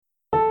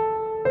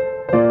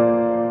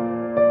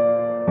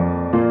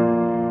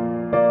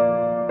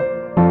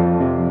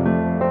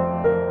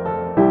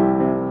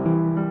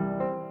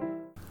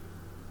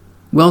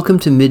Welcome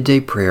to Midday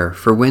Prayer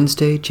for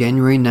Wednesday,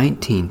 January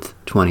 19th,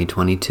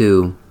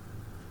 2022.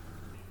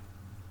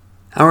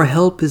 Our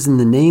help is in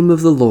the name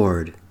of the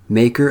Lord,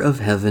 Maker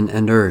of heaven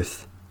and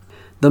earth.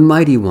 The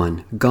Mighty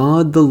One,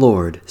 God the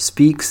Lord,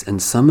 speaks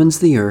and summons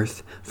the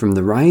earth from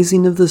the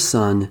rising of the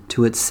sun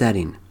to its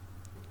setting.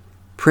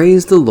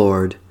 Praise the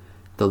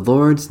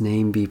Lord's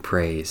name be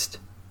praised.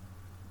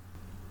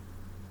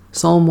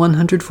 Psalm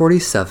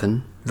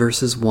 147,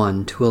 verses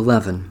 1 to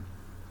 11.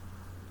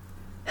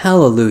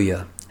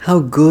 Hallelujah! How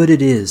good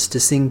it is to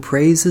sing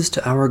praises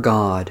to our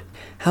God!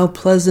 How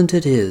pleasant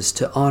it is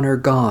to honor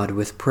God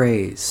with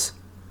praise!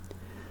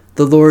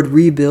 The Lord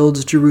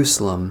rebuilds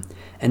Jerusalem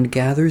and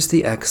gathers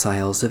the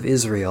exiles of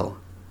Israel.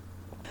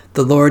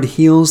 The Lord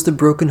heals the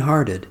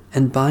brokenhearted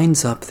and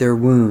binds up their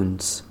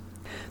wounds.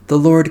 The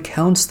Lord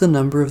counts the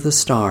number of the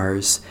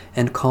stars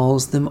and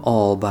calls them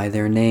all by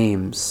their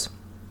names.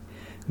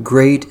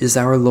 Great is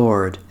our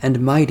Lord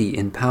and mighty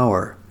in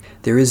power.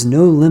 There is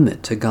no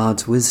limit to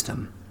God's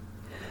wisdom.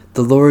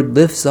 The Lord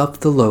lifts up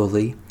the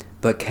lowly,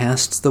 but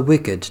casts the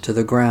wicked to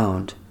the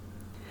ground.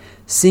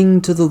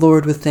 Sing to the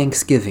Lord with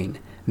thanksgiving.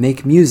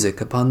 Make music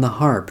upon the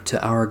harp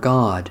to our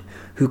God,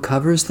 who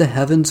covers the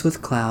heavens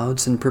with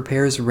clouds and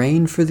prepares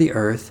rain for the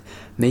earth,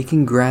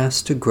 making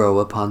grass to grow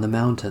upon the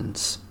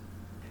mountains.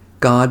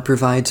 God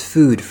provides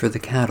food for the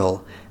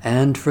cattle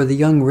and for the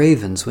young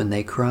ravens when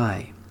they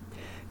cry.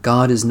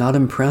 God is not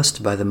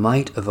impressed by the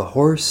might of a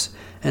horse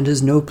and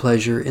has no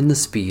pleasure in the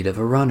speed of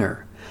a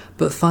runner,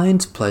 but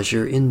finds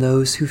pleasure in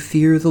those who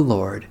fear the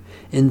Lord,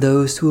 in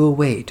those who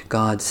await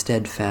God's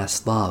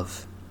steadfast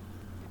love.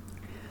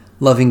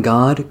 Loving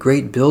God,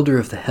 great builder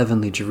of the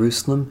heavenly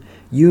Jerusalem,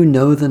 you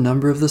know the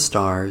number of the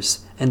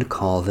stars and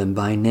call them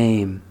by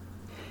name.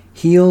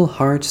 Heal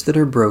hearts that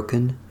are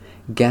broken,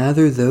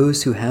 gather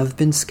those who have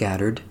been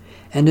scattered,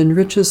 and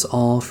enrich us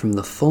all from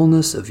the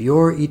fullness of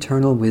your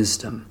eternal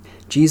wisdom,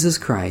 Jesus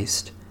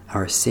Christ,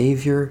 our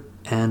Savior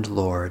and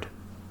Lord.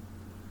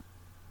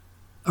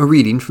 A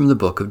reading from the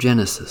book of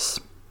Genesis.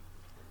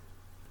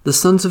 The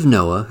sons of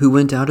Noah who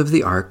went out of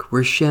the ark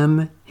were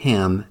Shem,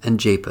 Ham, and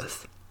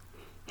Japheth.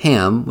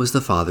 Ham was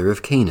the father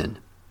of Canaan.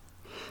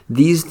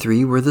 These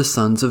three were the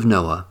sons of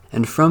Noah,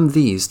 and from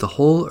these the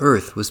whole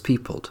earth was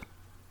peopled.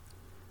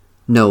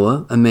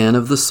 Noah, a man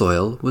of the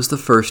soil, was the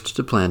first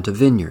to plant a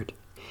vineyard.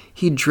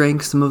 He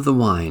drank some of the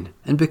wine,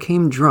 and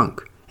became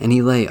drunk, and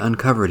he lay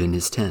uncovered in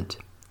his tent.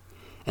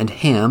 And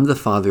Ham, the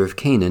father of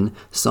Canaan,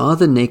 saw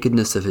the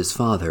nakedness of his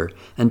father,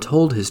 and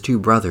told his two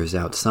brothers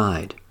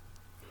outside.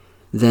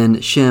 Then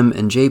Shem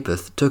and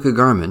Japheth took a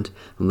garment,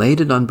 laid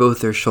it on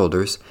both their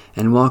shoulders,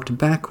 and walked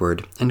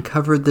backward and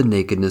covered the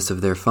nakedness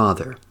of their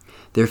father.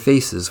 Their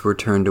faces were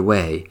turned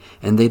away,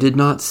 and they did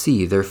not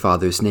see their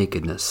father's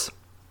nakedness.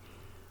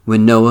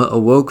 When Noah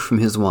awoke from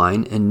his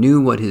wine and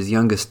knew what his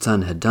youngest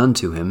son had done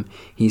to him,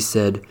 he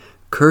said,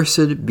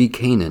 "Cursed be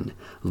Canaan,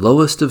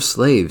 lowest of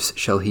slaves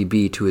shall he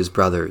be to his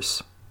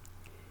brothers."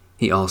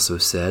 He also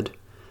said,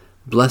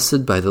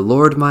 "Blessed by the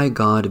Lord my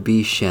God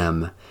be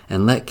Shem,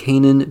 and let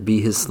Canaan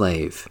be his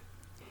slave.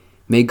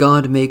 May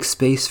God make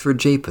space for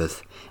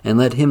Japheth, and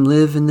let him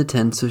live in the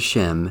tents of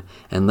Shem,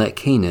 and let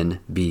Canaan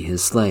be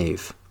his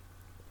slave."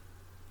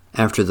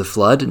 After the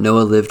flood,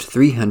 Noah lived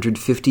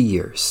 350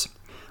 years.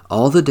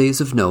 All the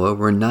days of Noah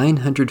were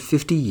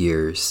 950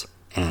 years,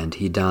 and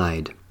he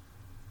died.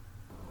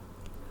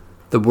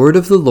 The word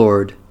of the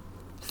Lord.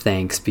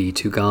 Thanks be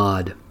to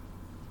God.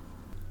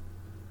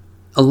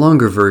 A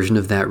longer version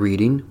of that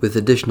reading, with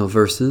additional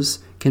verses,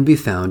 can be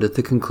found at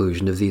the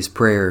conclusion of these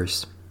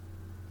prayers.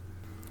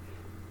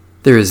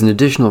 There is an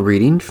additional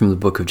reading from the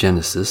book of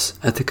Genesis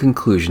at the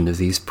conclusion of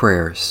these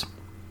prayers.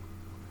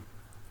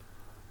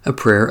 A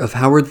prayer of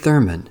Howard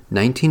Thurman,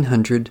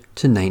 1900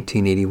 to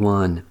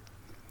 1981.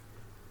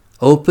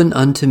 Open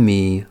unto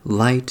me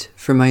light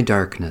for my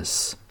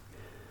darkness.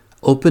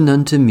 Open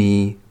unto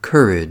me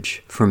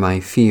courage for my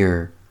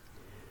fear.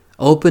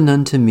 Open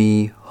unto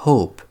me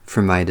hope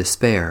for my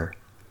despair.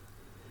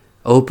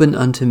 Open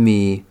unto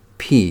me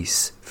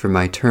peace for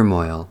my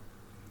turmoil.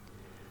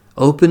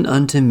 Open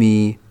unto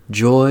me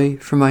joy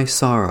for my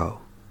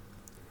sorrow.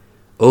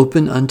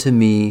 Open unto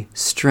me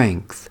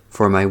strength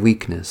for my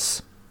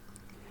weakness.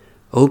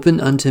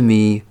 Open unto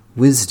me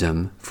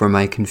wisdom for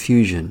my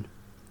confusion.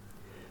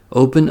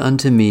 Open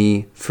unto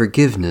me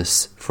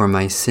forgiveness for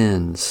my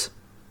sins.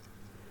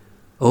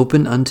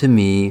 Open unto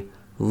me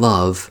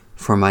love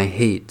for my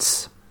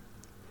hates.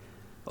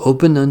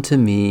 Open unto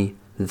me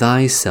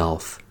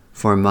thyself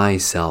for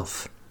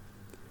myself.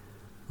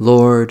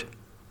 Lord,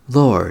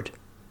 Lord,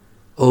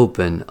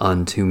 open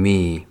unto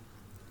me.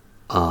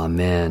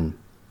 Amen.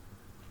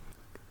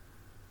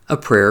 A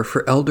prayer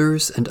for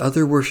elders and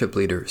other worship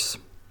leaders.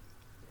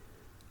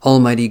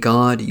 Almighty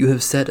God, you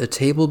have set a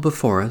table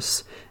before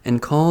us and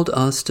called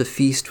us to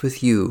feast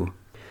with you.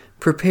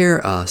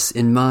 Prepare us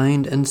in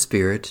mind and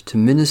spirit to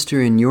minister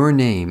in your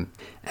name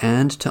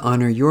and to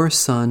honor your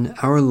Son,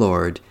 our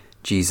Lord,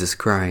 Jesus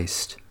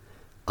Christ.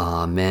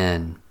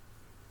 Amen.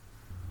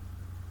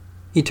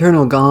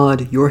 Eternal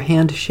God, your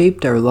hand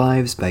shaped our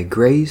lives by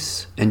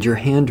grace, and your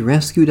hand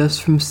rescued us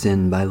from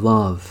sin by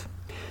love.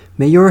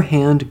 May your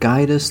hand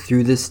guide us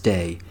through this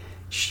day,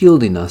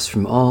 shielding us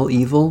from all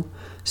evil,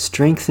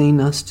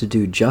 strengthening us to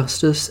do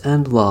justice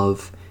and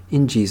love,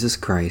 in Jesus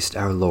Christ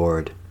our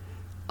Lord.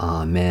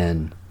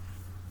 Amen.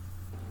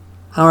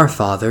 Our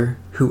Father,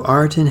 who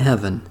art in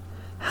heaven,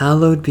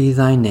 hallowed be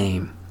thy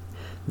name.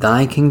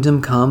 Thy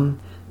kingdom come,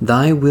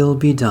 thy will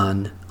be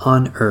done,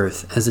 on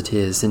earth as it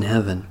is in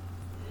heaven.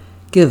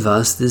 Give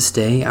us this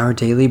day our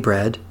daily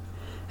bread,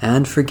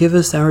 and forgive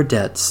us our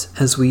debts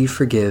as we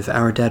forgive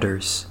our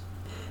debtors.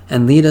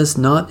 And lead us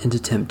not into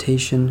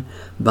temptation,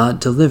 but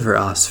deliver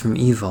us from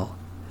evil.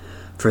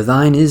 For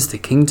thine is the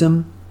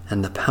kingdom,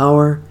 and the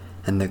power,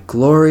 and the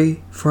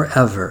glory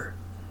forever.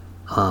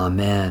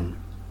 Amen.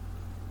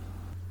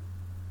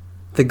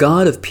 The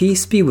God of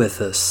peace be with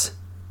us.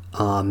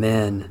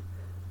 Amen.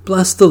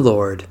 Bless the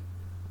Lord.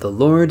 The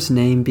Lord's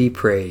name be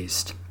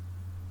praised.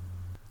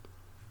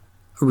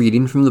 A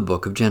reading from the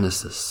book of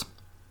Genesis.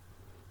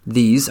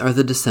 These are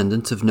the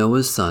descendants of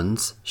Noah's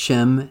sons,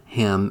 Shem,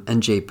 Ham,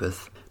 and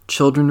Japheth.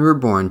 Children were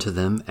born to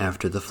them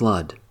after the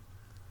flood.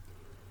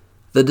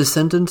 The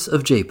descendants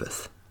of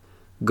Japheth: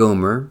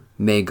 Gomer,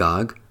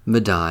 Magog,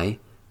 Madai,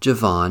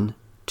 Javan,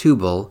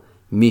 Tubal,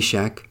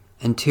 Meshach,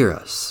 and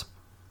Tiras.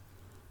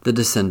 The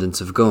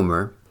descendants of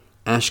Gomer: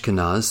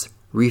 Ashkenaz,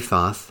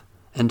 Riphath,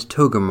 and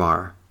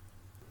Togarmah.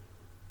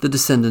 The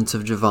descendants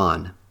of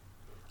Javan: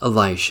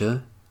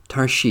 Elisha,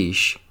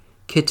 Tarshish,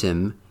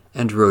 Kittim,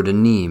 and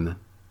Rodanim.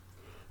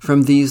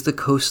 From these the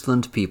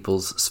coastland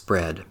peoples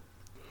spread.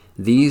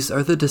 These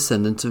are the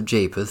descendants of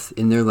Japheth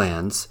in their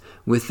lands,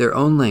 with their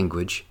own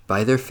language,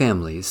 by their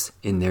families,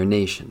 in their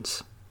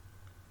nations.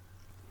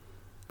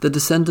 The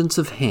descendants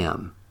of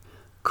Ham: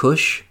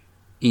 Cush,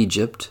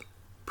 Egypt,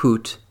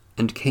 Put,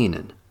 and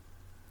Canaan.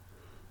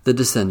 The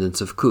descendants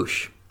of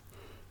Cush: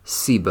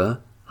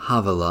 Seba,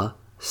 Havilah,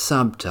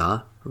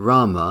 Sabta,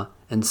 Ramah,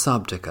 and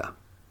Sabteka.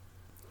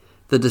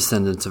 The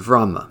descendants of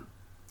Ramah: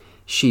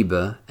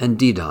 Sheba and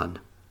Dedan.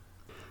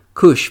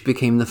 Cush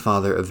became the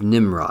father of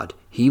Nimrod.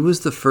 He was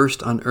the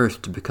first on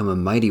earth to become a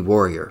mighty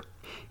warrior.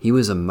 He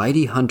was a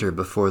mighty hunter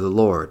before the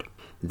Lord.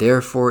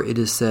 Therefore it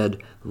is said,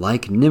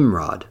 like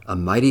Nimrod, a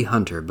mighty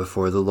hunter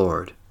before the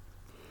Lord.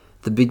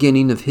 The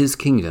beginning of his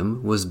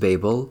kingdom was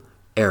Babel,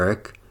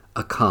 Erech,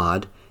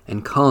 Akkad,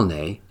 and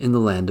Calneh in the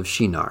land of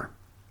Shinar.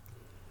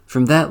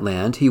 From that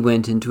land he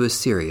went into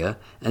Assyria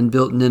and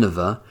built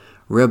Nineveh,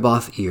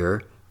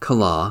 Reboth-ir,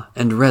 Calah,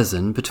 and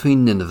Rezin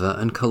between Nineveh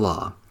and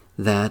Calah.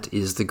 That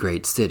is the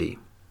great city.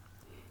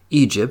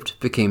 Egypt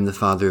became the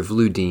father of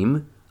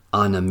Ludim,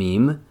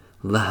 Anamim,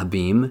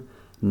 Lehabim,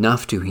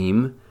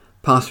 Naphtuhim,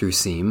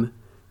 Pathrusim,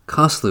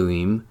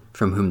 Casluim,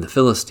 from whom the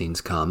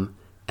Philistines come,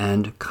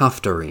 and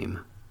Caphtorim.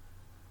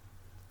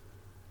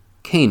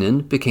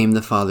 Canaan became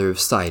the father of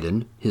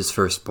Sidon, his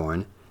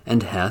firstborn,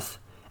 and Heth,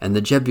 and the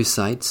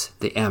Jebusites,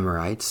 the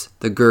Amorites,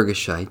 the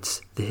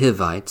Girgashites, the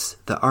Hivites,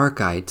 the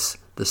Arkites,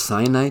 the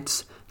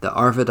Sinites, the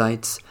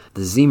Arvadites,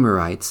 the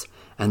Zemarites,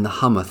 and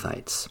the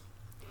Hamathites.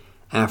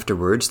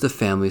 Afterwards the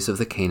families of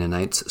the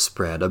Canaanites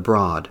spread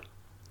abroad.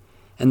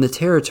 And the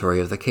territory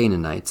of the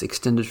Canaanites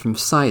extended from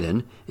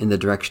Sidon in the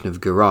direction of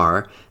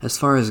Gerar as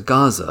far as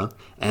Gaza,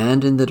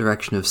 and in the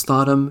direction of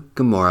Sodom,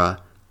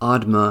 Gomorrah,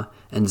 Admah,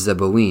 and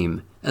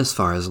Zeboim as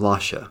far as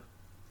Lasha.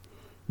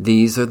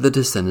 These are the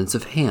descendants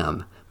of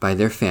Ham, by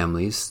their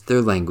families,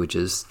 their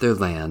languages, their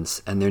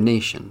lands, and their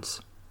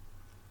nations.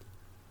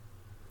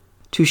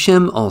 To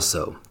Shem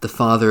also, the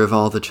father of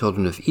all the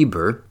children of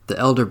Eber, the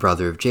elder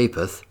brother of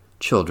Japheth,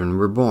 children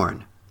were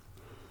born.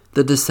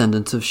 The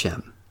descendants of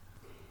Shem: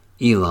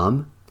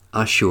 Elam,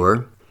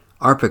 Ashur,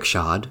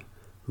 Arpachshad,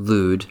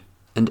 Lud,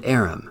 and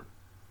Aram.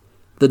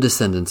 The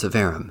descendants of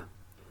Aram: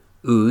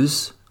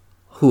 Uz,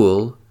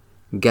 Hul,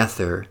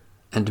 Gether,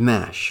 and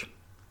Mash.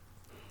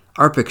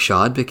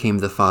 Arpachshad became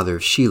the father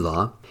of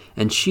Shelah,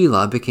 and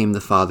Shelah became the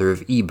father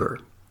of Eber.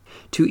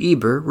 To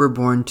Eber were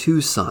born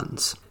 2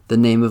 sons. The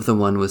name of the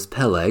one was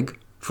Peleg,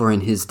 for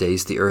in his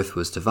days the earth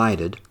was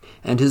divided,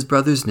 and his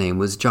brother's name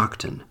was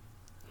Joktan.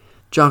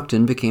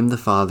 Joktan became the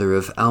father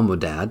of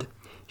Almodad,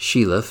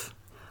 Sheleph,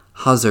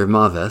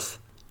 Hazarmaveth,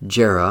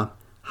 Jerah,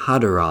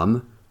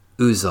 Hadaram,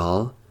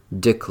 Uzal,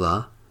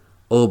 Diklah,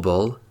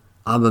 Obal,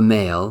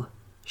 Abimael,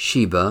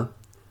 Sheba,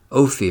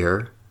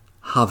 Ophir,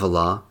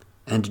 Havilah,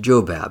 and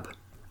Jobab.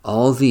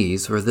 All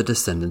these were the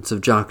descendants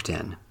of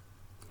Joktan.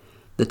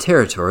 The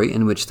territory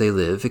in which they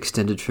live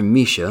extended from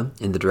Mesha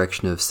in the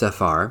direction of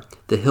Sephar,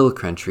 the hill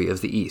country of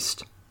the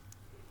east.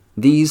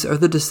 These are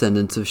the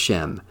descendants of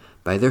Shem,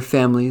 by their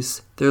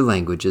families, their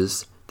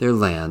languages, their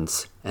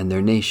lands, and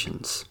their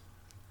nations.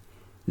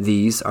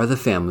 These are the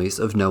families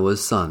of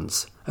Noah's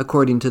sons,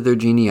 according to their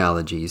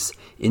genealogies,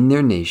 in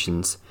their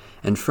nations,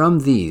 and from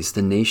these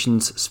the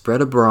nations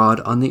spread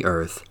abroad on the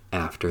earth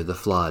after the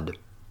flood.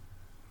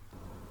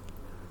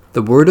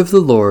 The word of the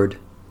Lord.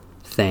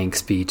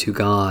 Thanks be to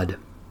God.